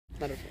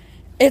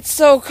It's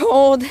so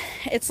cold.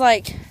 It's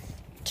like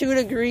 2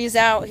 degrees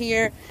out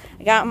here.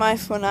 I got my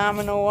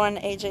Phenomenal One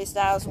AJ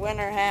Styles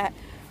winter hat.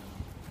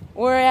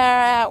 We're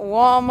at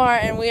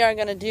Walmart and we are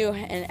going to do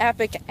an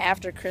epic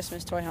after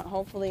Christmas toy hunt.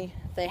 Hopefully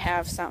they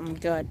have something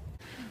good.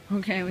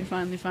 Okay, we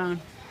finally found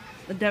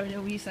the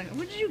WWE section.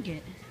 What did you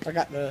get? I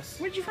got this.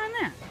 Where did you find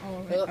that?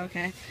 Oh,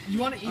 okay. You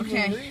want to eat?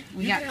 Okay,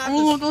 we got.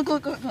 Oh,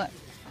 look.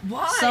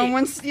 Why?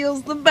 Someone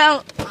steals the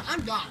belt.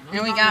 I'm done.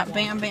 And we got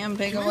Bam Bam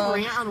Bigelow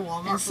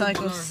and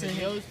Psycho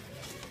Sid.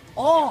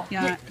 Oh,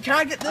 got can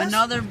I get this?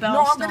 Another belt.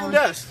 No, I'm getting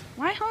this.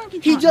 Why honky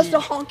tonk? He's just a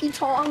honky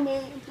tonk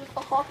man. Just a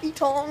honky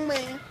tonk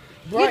man.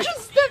 Right. You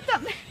just stepped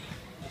up.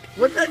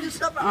 What did I just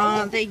step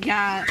up? They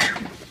got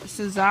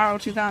Cesaro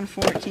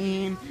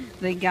 2014.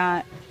 They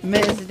got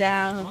Miz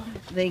down.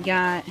 They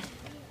got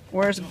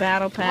worst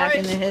battle pack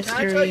in the history.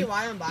 Can I tell you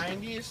why I'm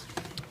buying these?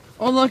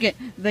 Oh, look it.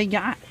 They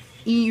got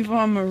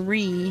Eva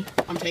Marie.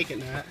 I'm taking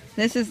that.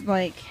 This is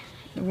like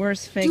the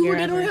worst figure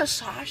Dude, ever. they don't have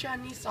Sasha. I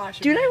need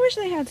Sasha. Dude, I wish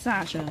they had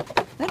Sasha.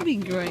 That'd be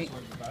great.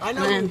 I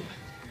know. And then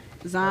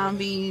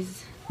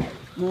zombies,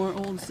 more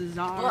old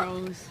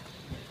Cesaros.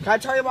 Can I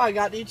tell you why I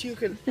got these two?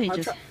 Cause They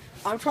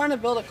I'm trying to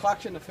build a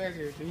collection of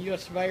figures, and you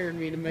inspired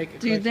me to make a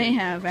collection. Dude, they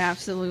have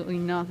absolutely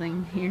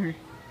nothing here.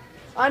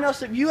 I know,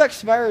 so you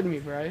expired me,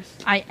 Bryce.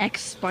 I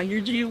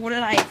expired you? What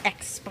did I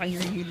expire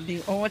you to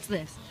do? Oh, what's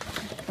this?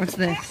 What's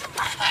this?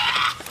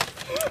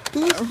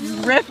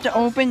 Ripped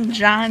open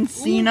John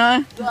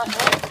Cena?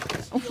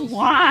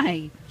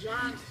 Why?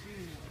 John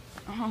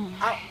Cena.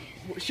 Oh.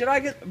 Should I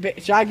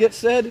get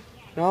Sid?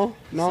 No?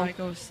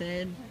 Psycho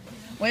Sid.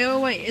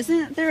 Wait.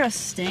 Isn't there a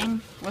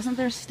Sting? Wasn't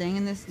there a Sting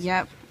in this?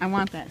 Yep. I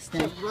want that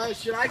Sting.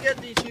 Bryce, should I get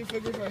these two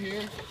figures right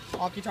here?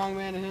 Honky Tonk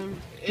Man and him?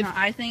 No,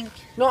 I think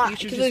no, you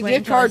should because just the wait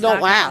gift until card they don't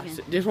stock last.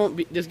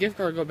 again. This gift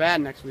card will go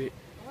bad next week.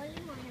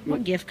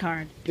 What gift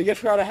card? The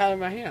gift card I had in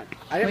my hand.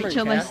 I didn't Wait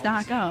till they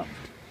stock up.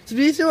 So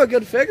these two are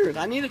good figures.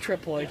 I need a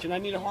Triple H and I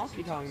need a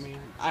Honky Tonk Man.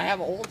 I have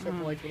an old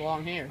Triple H with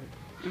long hair.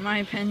 In my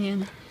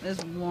opinion, this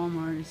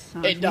Walmart is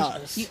It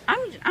does.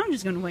 I'm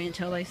just gonna wait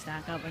until they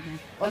stock up again.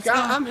 Okay,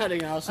 I'm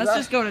heading out. So let's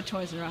just go to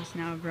Toys R Us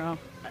now, bro.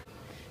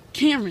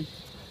 Cameron,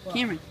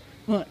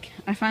 look,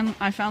 I found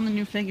the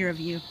new figure of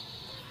you.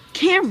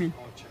 Cameron,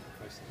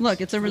 look,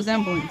 it's a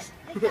resemblance.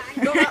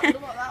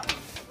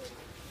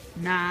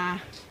 Nah,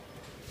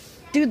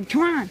 dude,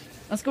 come on,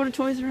 let's go to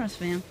Toys R Us,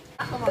 fam.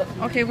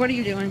 Okay, what are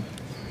you doing?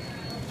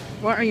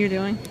 What are you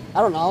doing?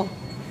 I don't know.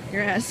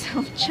 You're at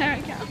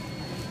self-checkout.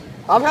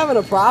 I'm having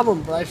a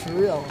problem, Bryce, for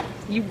real.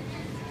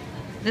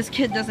 This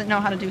kid doesn't know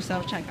how to do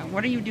self-checkout.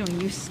 What are you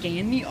doing? You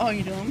scan the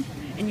item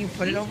and you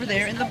put it over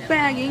there in the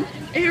bagging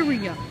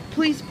area.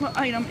 Please put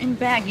item in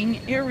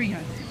bagging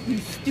area. You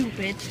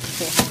stupid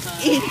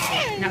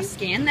idiot. Now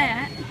scan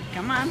that.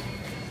 Come on.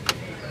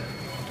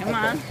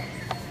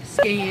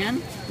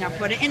 Scan. Now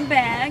put it in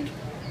bag.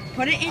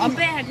 Put it in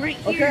bag right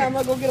here. Okay, I'm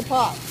gonna go get a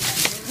pop.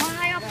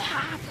 Why a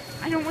pop?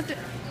 I don't want to.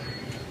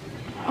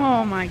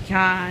 Oh my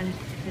god,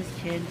 this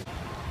kid.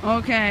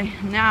 Okay,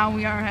 now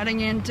we are heading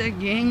into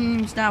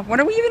GameStop. What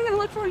are we even gonna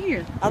look for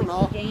here? I don't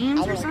know.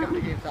 Games or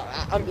something?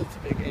 I'm just a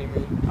big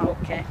gamer.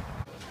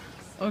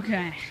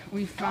 Okay,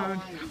 we found.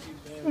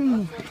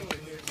 Ooh,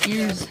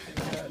 here's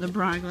the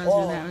Brock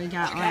Lesnar that we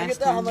got Can I last get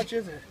that? time. How much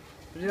is it?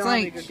 It's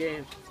like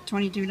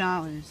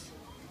 $22.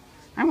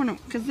 I want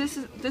to, cause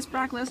this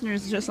Brock Lesnar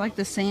is just like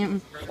the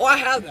same. Oh, I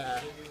have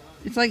that.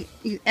 It's like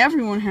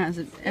everyone has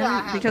it,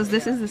 because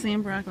this is the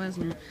same Brock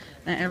Lesnar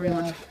that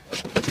everyone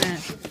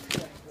has.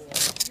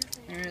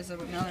 There is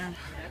another.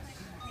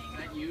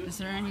 Is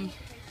there any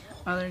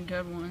other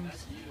good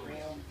ones?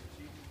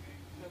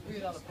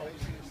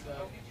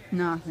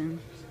 Nothing.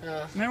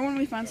 Remember when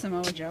we found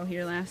Samoa Joe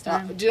here last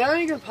time? Did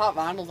I get pop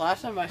vinyls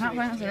last time? Pop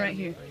vinyls are right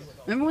here.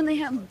 Remember when they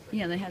had?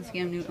 Yeah, they had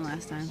Scam Newton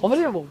last time. Oh, they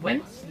have a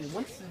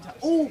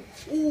Oh,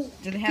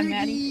 Did they have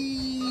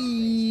Maddie?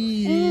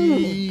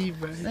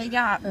 They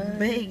got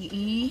Big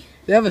E.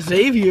 They have a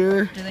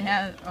Xavier. Do they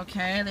have?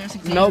 Okay, there's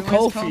Xavier. No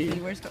Where's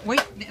Kofi. Where's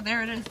wait,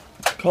 there it is.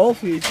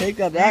 Kofi, take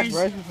that back.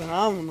 Bryce is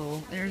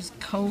phenomenal. There's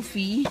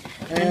Kofi,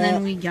 and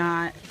then we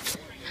got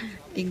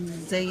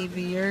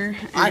Xavier.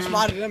 I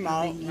spotted him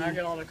out. I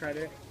get all the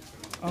credit.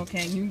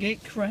 Okay, you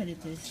get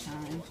credit this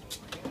time.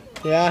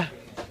 Yeah.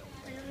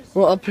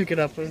 Well, I'll pick it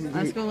up.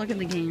 Let's go look at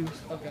the games.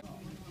 Okay.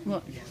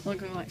 Look.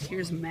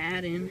 Here's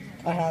Madden.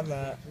 I have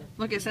that.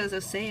 Look, it says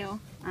on sale.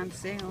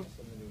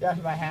 Yes,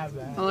 I have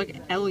that. Oh, look,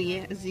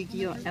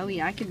 Ezekiel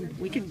Elliott.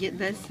 We could get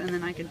this, and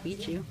then I could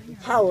beat you.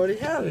 How would he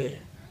have it?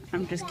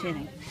 I'm just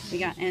kidding. We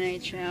got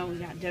NHL. We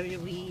got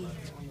WWE.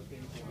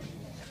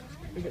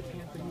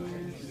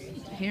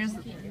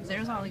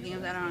 There's all the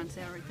games that are on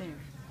sale right there.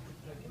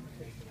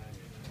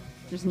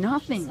 There's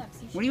nothing.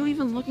 What are you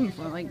even looking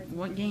for? Like,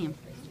 what game?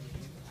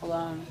 Hold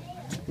on.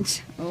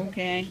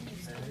 Okay.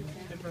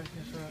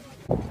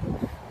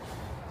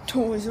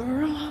 Toys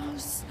R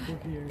Us.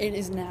 It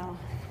is now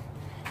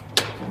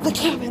the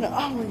Kevin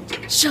Owens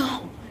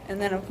Show.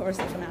 And then, of course,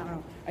 the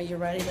Phenomenal. Are you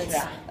ready?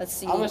 Let's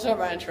see. I'm going to start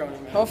my intro in a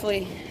minute.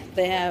 Hopefully,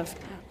 they have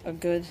a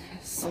good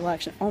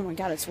selection. Oh my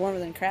god, it's warmer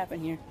than crap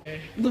in here.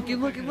 Look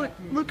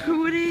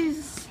who it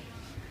is.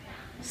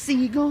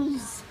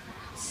 Seagulls.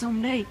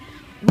 Someday,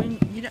 when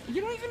you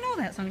don't even know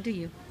that song, do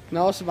you?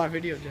 No, it's my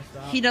video just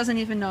stopped. He doesn't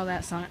even know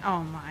that song.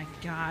 Oh my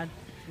god.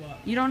 What?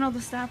 You don't know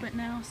the Stop It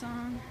Now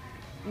song?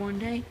 One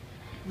day,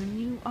 when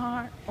you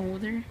are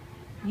older,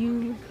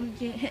 you could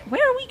get hit.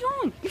 Where are we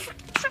going? You're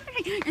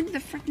freaking into the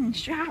freaking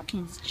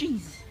Shopkins.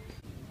 Jeez.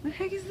 What the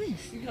heck is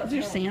this? Is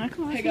there Santa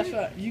Claus? Hey, guess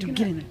what? You Dude,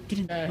 can get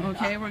in there.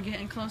 Okay, we're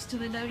getting close to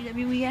the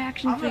WWE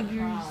action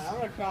figures. I'm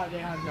gonna cry if they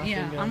have nothing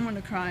Yeah, good. I'm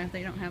gonna cry if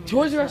they don't have a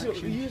Toys good R Us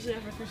selection. usually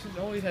after Christmas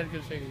always had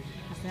good figures.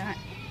 Is that?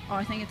 Oh,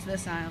 I think it's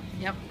this aisle.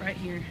 Yep, right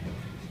here.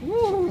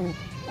 Ooh.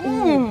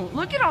 Ooh.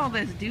 Look at all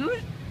this,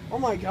 dude. Oh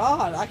my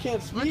god, I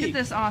can't speak. Look at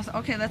this awesome.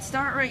 Okay, let's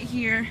start right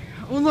here.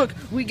 Oh, look,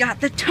 we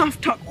got the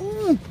Tough Talk.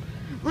 Ooh.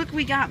 Look,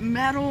 we got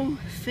Metal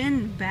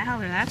Finn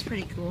Balor. That's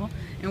pretty cool.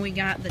 And we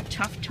got the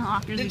Tough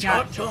Talkers. The we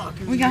got, Tough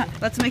Talkers. We got,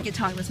 let's make it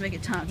talk. Let's make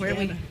it talk. Where do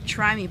we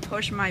try me?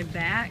 Push my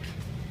back.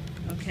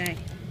 Okay.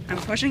 I'm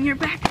pushing your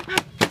back.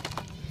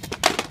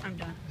 I'm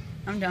done.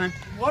 I'm done.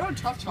 What a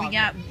Tough Talker. We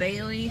got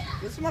Bailey.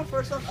 This is my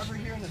first time ever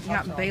hearing the Tough We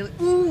got Talker. Bailey.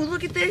 Ooh,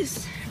 look at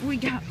this. We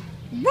got,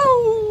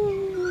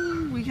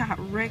 woo! We got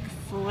Ric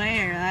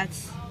Flair.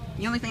 That's,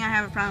 the only thing I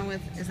have a problem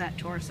with is that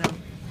torso.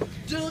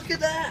 Dude, look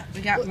at that.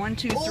 We got look, 1,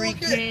 2, 3 look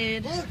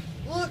Kid.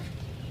 Look.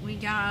 We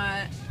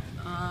got,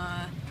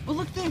 oh,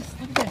 look at this.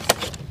 Look at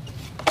this.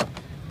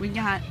 We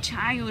got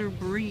Tyler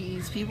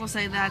Breeze. People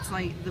say that's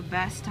like the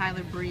best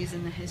Tyler Breeze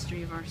in the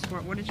history of our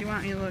sport. What did you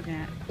want me to look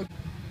at?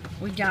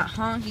 We got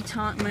Honky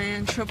Tonk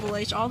Man, Triple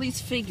H, all these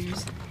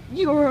figures.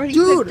 You already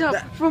picked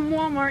up from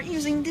Walmart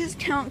using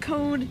discount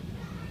code.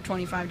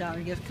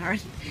 $25 gift card.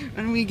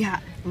 And we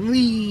got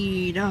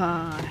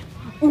Lita.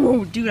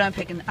 Oh, dude, I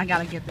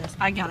gotta get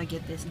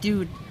this.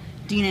 Dude,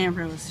 Dean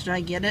Ambrose, should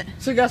I get it?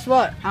 So guess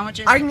what? How much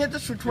is I it? can get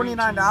this for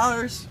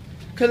 $29.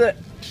 Cause it.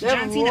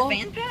 John Cena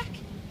fan pack?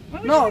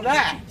 What would No, you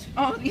that.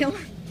 Oh, yeah.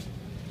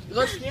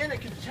 Let's scan it.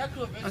 Cause check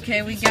the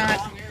Okay, we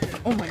got.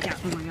 Oh my god.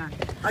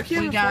 I can't we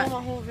even got follow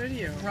my whole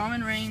video.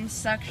 Roman Reigns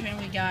section.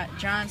 We got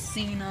John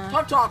Cena.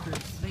 Tough Talkers.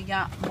 We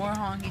got more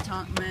Honky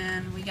Tonk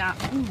Man. We got.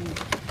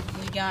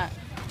 We got.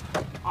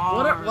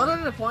 What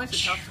are the points of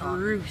Tough Talkers?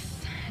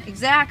 Truth.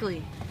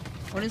 Exactly.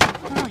 What is the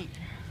point?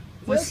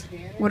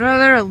 What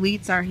other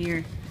elites are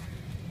here?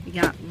 We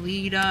got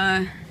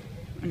Lita,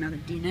 another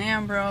Dean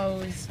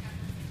Ambrose,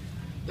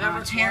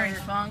 Terry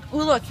Funk. Oh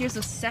look, here's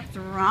a Seth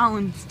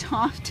Rollins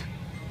tuft.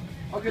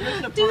 Okay, this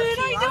is the Dude, part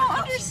two. I don't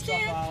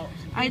understand.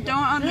 I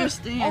don't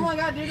understand. Oh my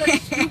god, dude,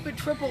 that's stupid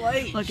Triple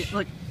H.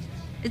 Look.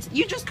 It's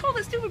you just called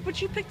it stupid,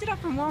 but you picked it up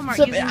from Walmart.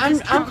 So, using I'm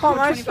discount calling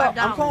code myself.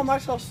 I'm $25. calling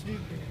myself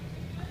stupid.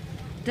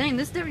 Dang,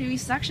 this WWE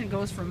section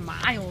goes for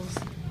miles.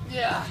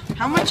 Yeah.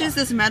 How much is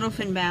this Metal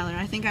Finn Balor?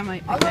 I think I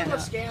might pick I'm that gonna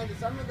up. scan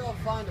this. I'm gonna go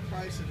find the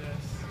price of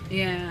this.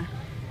 Yeah.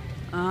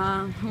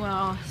 Who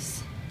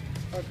else?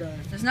 Okay.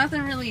 There's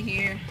nothing really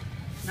here.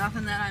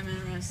 Nothing that I'm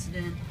interested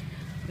in.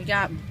 We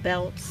got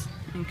belts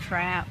and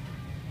crap.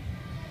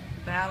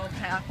 Battle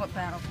pack. What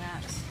battle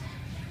packs?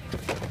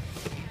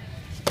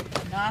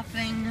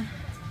 Nothing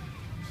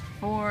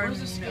for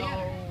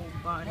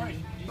nobody.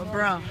 But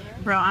bro,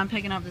 I'm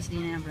picking up this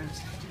Dean Ambrose.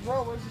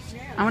 Bro, where's the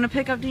scanner? I want to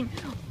pick up Dean.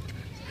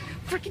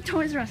 Freaking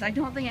Toys R Us. I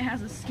don't think it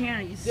has a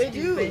scanner. You They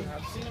do. stupid.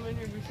 I've seen them in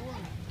here before.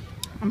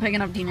 I'm picking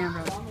up Dean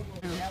Ambrose.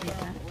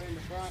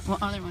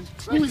 What other ones?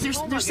 Ooh,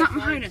 there's something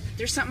hiding.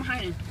 There's something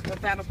hiding.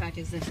 What battle pack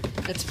is this?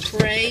 Let's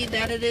pray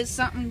that it is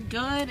something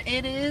good.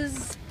 It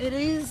is.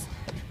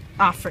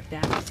 Ah, frick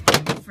that.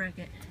 Frick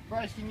it.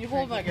 Bryce, can you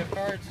hold my gift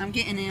cards? I'm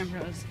getting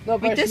Ambrose. No,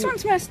 Wait, Bryce, this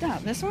one's messed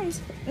up. This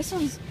one's.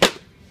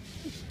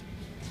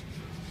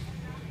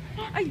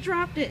 I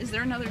dropped it. Is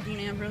there another Dean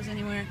Ambrose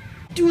anywhere?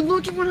 Dude,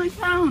 look at what I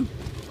found.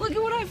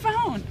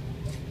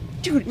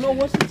 Dude. No,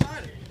 what's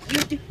inside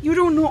it? You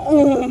don't know.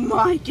 Oh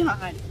my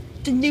god.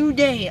 The New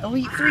Day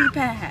Elite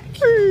 3-pack.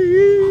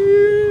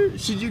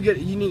 Should you get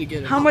it? You need to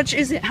get it. How much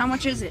is it?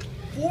 $50?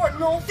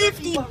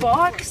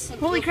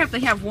 Holy Look, crap, they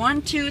have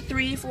 1, 2,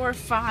 3, 4,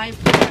 5.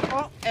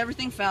 Oh,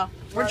 everything fell.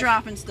 We're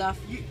dropping stuff.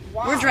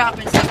 wow. We're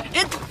dropping stuff.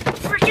 It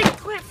freaking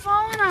quit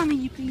falling on me,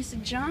 you piece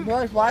of junk.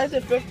 Bryce, why is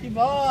it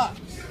 $50?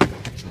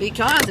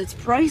 Because it's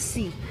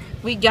pricey.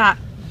 We got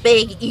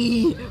Big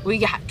E, we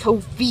got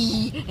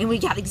Kofi, and we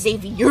got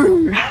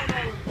Xavier.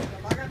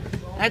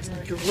 That's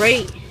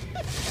great.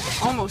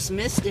 Almost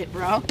missed it,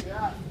 bro.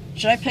 Yeah.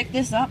 Should I pick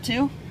this up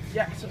too?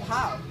 Yeah, so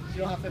how? You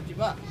don't have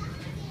 $50.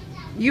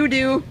 You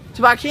do.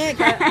 So I can't.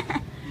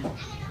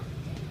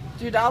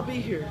 Dude, I'll be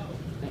here.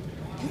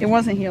 It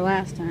wasn't here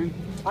last time.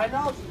 I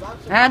know.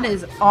 That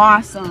is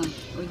awesome.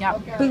 We got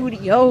Okay.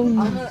 Booty-O.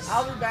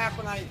 I'll be back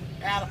when I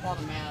add up all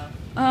the math.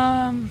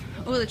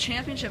 Oh, the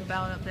championship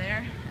belt up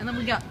there. And then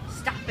we got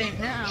Stop It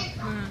Now.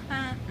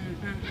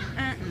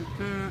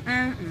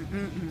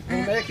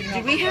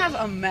 Dude, we have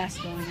a mess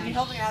going Can you on.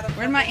 help me add up?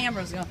 Where'd my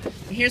Ambrose go?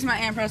 Here's my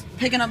Ambrose.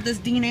 Picking up this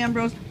Dean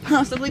Ambrose.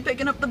 Possibly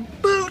picking up the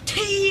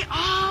Booty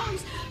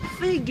Arms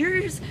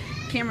figures.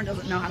 Cameron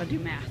doesn't know how to do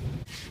math.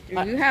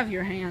 You have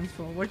your hands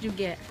full. What'd you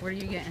get? What are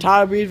you getting?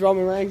 Tyler Breeze,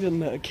 Roman Reigns, in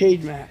the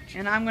cage match.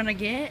 And I'm gonna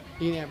get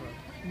Dean Ambrose.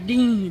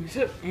 Dean.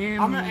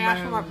 I'm gonna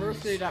ask for my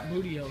birthday that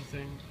Bootio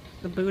thing.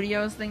 The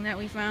Bootios thing that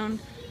we found.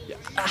 Yeah.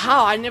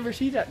 How? I never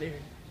see that there.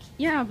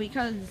 Yeah,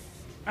 because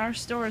our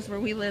stores where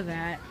we live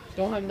at,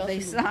 Don't have nothing.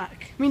 they suck.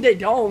 I mean, they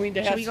don't. I mean,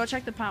 they Should have. we go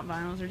check the pop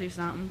vinyls or do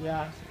something?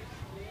 Yeah.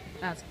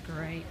 That's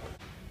great.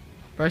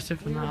 Bryce is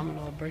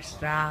phenomenal. Bryce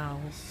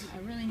Styles. I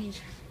really need.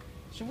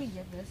 Should we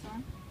get this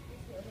on?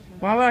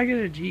 Why would I get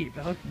a Jeep?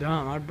 That looks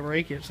dumb. I'd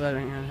break it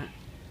setting in it.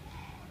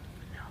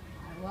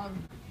 I love.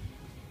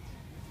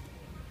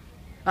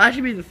 That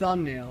should be the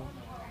thumbnail.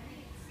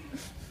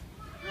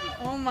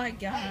 Oh my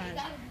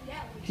god.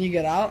 Can you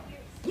get out?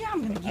 Yeah,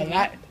 I'm gonna get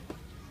That.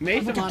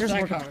 Mason wants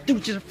that car.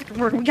 Dude, just freaking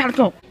work. We gotta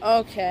go.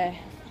 Okay.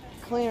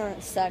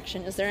 Clearance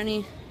section. Is there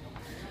any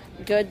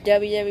good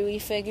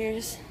WWE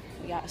figures?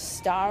 We got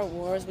Star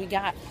Wars. We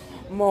got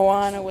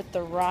Moana with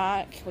The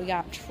Rock. We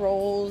got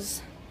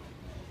Trolls.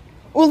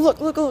 Oh, look.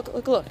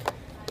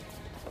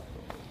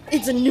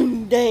 It's a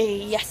new day.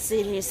 Yes,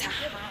 it is.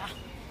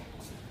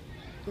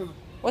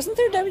 Wasn't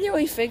there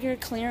WWE figure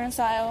clearance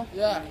aisle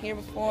here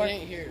before? It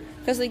ain't here.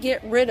 Because they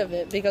get rid of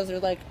it because they're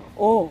like,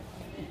 oh,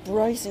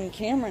 Bryce and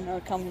Cameron are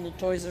coming to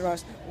Toys R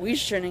Us. We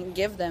shouldn't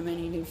give them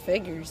any new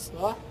figures.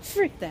 What?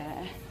 Freak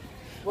that.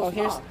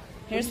 What's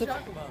Here's the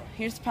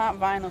pop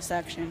vinyl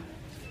section.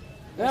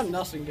 They have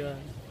nothing good.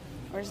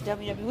 Where's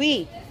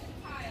WWE?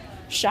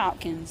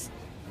 Shopkins.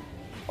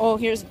 Oh,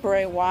 here's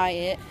Bray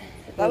Wyatt.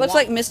 That looks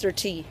like Mr.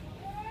 T.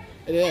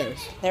 It is.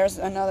 There's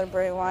another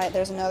Bray Wyatt.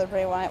 There's another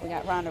Bray Wyatt. We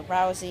got Ronda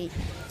Rousey.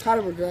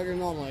 Conor McGregor,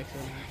 not like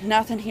him.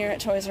 Nothing here at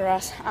Toys R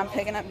Us. I'm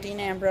picking up Dean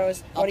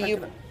Ambrose. What are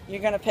you?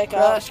 You're gonna pick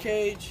Crash up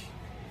Cage.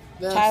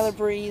 Tyler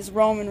Breeze,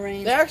 Roman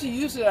Reigns. They actually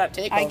used it at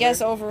Takeover. I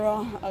guess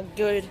overall a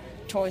good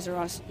Toys R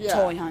Us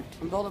toy hunt.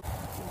 I'm building.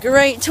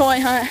 Great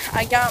toy hunt.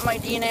 I got my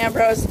Dean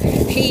Ambrose.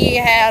 He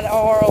had a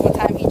horrible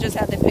time. He just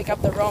had to pick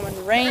up the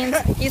Roman Reigns.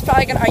 He's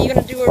probably gonna. Are you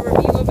gonna do a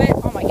review of it?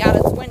 Oh my God,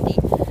 it's windy.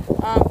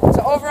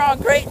 So overall,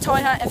 great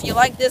toy hunt. If you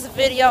like this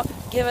video,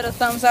 give it a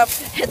thumbs up.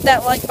 Hit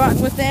that like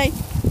button with a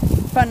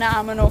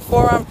phenomenal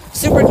forearm.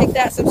 Super kick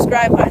that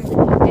subscribe button.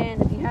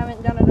 And if you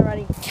haven't done it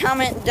already,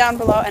 comment down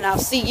below, and I'll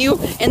see you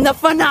in the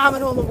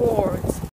Phenomenal Awards.